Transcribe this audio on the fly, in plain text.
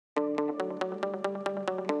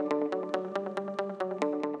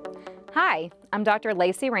Hi, I'm Dr.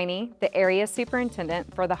 Lacey Rainey, the Area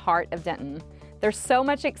Superintendent for the Heart of Denton. There's so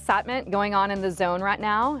much excitement going on in the zone right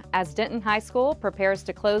now as Denton High School prepares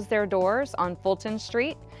to close their doors on Fulton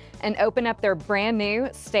Street and open up their brand new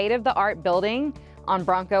state-of-the-art building on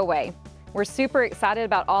Bronco Way. We're super excited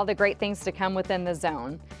about all the great things to come within the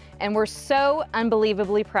zone. And we're so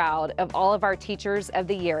unbelievably proud of all of our Teachers of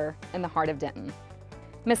the Year in the Heart of Denton.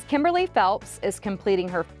 Miss Kimberly Phelps is completing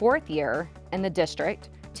her 4th year in the district,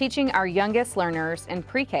 teaching our youngest learners in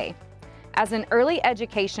pre-K. As an early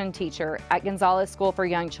education teacher at Gonzalez School for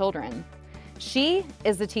Young Children, she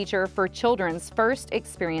is the teacher for children's first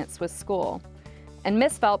experience with school. And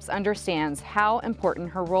Miss Phelps understands how important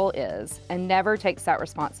her role is and never takes that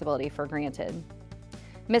responsibility for granted.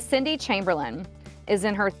 Miss Cindy Chamberlain is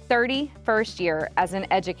in her 31st year as an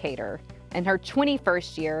educator and her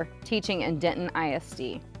 21st year teaching in Denton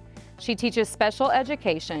ISD. She teaches special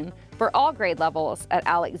education for all grade levels at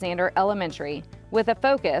Alexander Elementary with a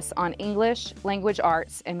focus on English, language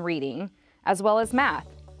arts, and reading, as well as math.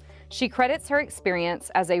 She credits her experience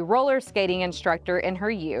as a roller skating instructor in her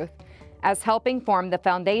youth as helping form the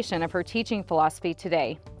foundation of her teaching philosophy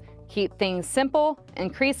today. Keep things simple,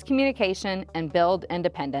 increase communication, and build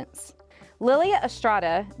independence. Lilia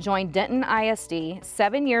Estrada joined Denton ISD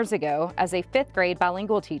 7 years ago as a 5th grade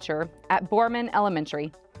bilingual teacher at Borman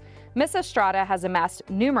Elementary. Miss Estrada has amassed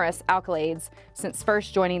numerous accolades since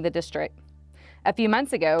first joining the district. A few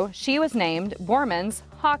months ago, she was named Borman's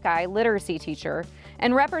Hawkeye Literacy Teacher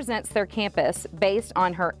and represents their campus based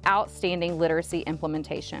on her outstanding literacy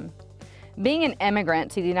implementation. Being an immigrant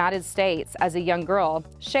to the United States as a young girl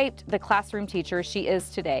shaped the classroom teacher she is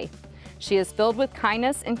today. She is filled with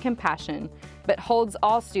kindness and compassion, but holds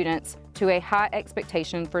all students to a high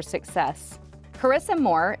expectation for success. Carissa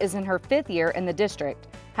Moore is in her 5th year in the district,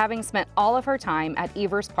 having spent all of her time at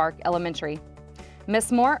Evers Park Elementary.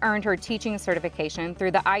 Miss Moore earned her teaching certification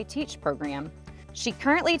through the I Teach program. She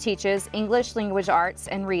currently teaches English language arts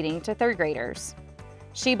and reading to 3rd graders.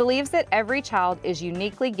 She believes that every child is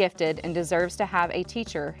uniquely gifted and deserves to have a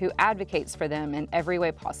teacher who advocates for them in every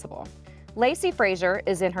way possible. Lacey Frazier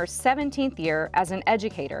is in her 17th year as an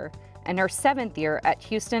educator and her 7th year at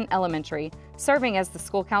Houston Elementary, serving as the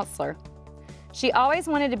school counselor. She always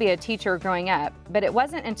wanted to be a teacher growing up, but it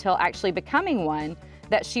wasn't until actually becoming one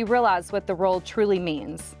that she realized what the role truly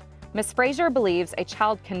means. Ms. Frazier believes a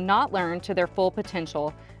child cannot learn to their full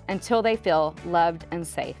potential until they feel loved and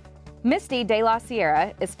safe. Misty De La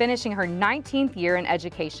Sierra is finishing her 19th year in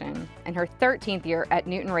education and her 13th year at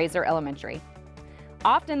Newton Razor Elementary.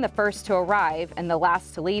 Often the first to arrive and the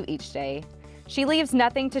last to leave each day, she leaves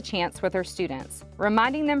nothing to chance with her students,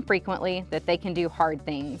 reminding them frequently that they can do hard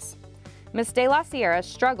things. Ms. De La Sierra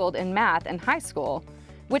struggled in math in high school,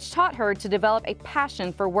 which taught her to develop a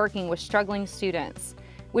passion for working with struggling students,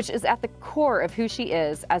 which is at the core of who she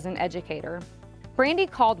is as an educator. Brandy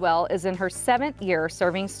Caldwell is in her 7th year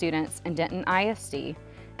serving students in Denton ISD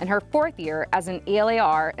and her 4th year as an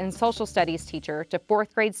ELAR and social studies teacher to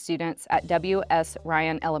 4th grade students at W.S.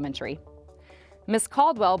 Ryan Elementary. Ms.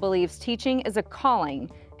 Caldwell believes teaching is a calling,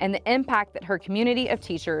 and the impact that her community of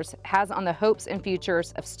teachers has on the hopes and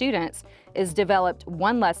futures of students is developed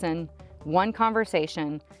one lesson, one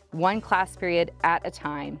conversation, one class period at a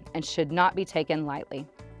time, and should not be taken lightly.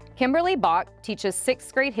 Kimberly Bach teaches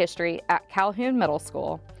 6th grade history at Calhoun Middle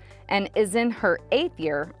School and is in her 8th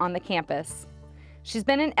year on the campus. She's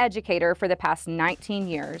been an educator for the past 19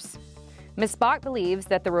 years. Ms. Bach believes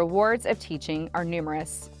that the rewards of teaching are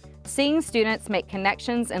numerous. Seeing students make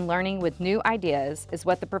connections and learning with new ideas is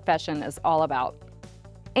what the profession is all about.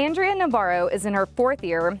 Andrea Navarro is in her 4th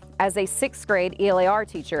year as a 6th grade ELAR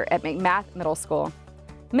teacher at McMath Middle School.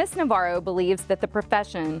 Ms. Navarro believes that the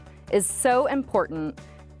profession is so important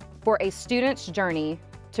for a student's journey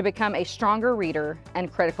to become a stronger reader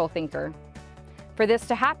and critical thinker. For this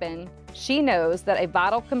to happen, she knows that a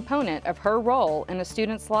vital component of her role in a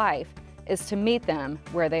student's life is to meet them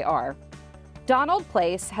where they are. Donald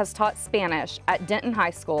Place has taught Spanish at Denton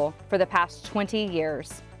High School for the past 20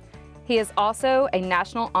 years. He is also a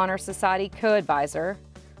National Honor Society co-advisor,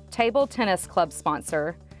 Table Tennis Club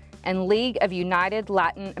sponsor, and League of United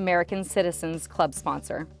Latin American Citizens Club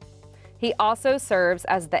sponsor. He also serves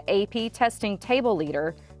as the AP testing table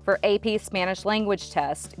leader for AP Spanish language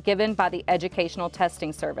test given by the Educational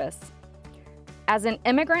Testing Service. As an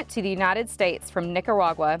immigrant to the United States from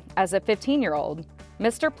Nicaragua as a 15-year-old,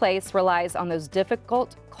 Mr. Place relies on those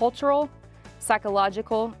difficult cultural,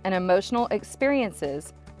 psychological, and emotional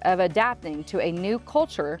experiences of adapting to a new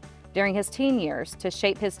culture during his teen years to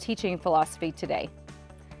shape his teaching philosophy today.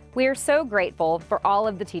 We are so grateful for all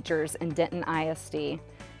of the teachers in Denton ISD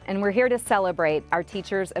and we're here to celebrate our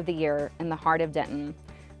Teachers of the Year in the heart of Denton.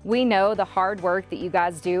 We know the hard work that you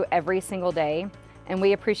guys do every single day, and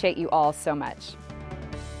we appreciate you all so much.